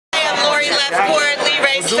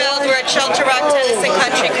Shelter Rock Tennis and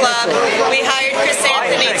Country Club. We hired Chris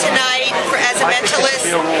Anthony tonight as a Mentalist,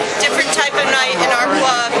 different type of night in our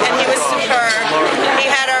club, and he was superb.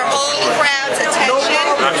 He had our whole crowd's attention,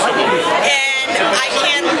 and I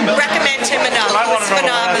can't recommend him enough. It was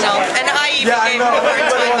phenomenal. And I even gave him a hard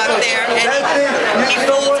time up there, and he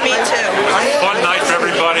fooled me too. Fun night for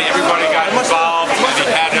everybody. Everybody got involved, and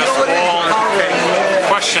he had us all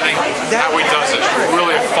questioning how he does it.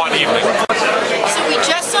 Really a fun evening. So we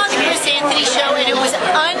just saw the Chris Anthony show, and it was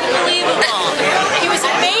unbelievable. He was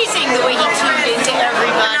amazing the way he tuned into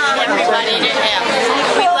everybody to him.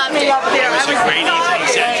 We loved it. It was a great evening.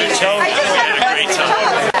 He's entertained. We had a great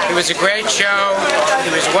time. It was a great show.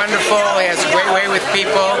 He was wonderful. He has a great way with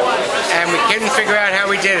people, and we couldn't figure out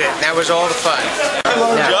how we did it. That was all the fun.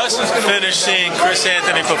 Just finished seeing Chris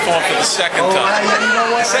Anthony perform for the second time.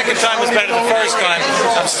 The second time was better than the first time.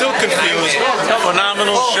 I'm still confused.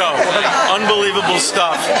 Phenomenal show. Unbelievable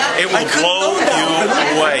stuff. It will blow you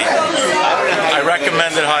away. I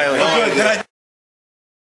recommend it highly.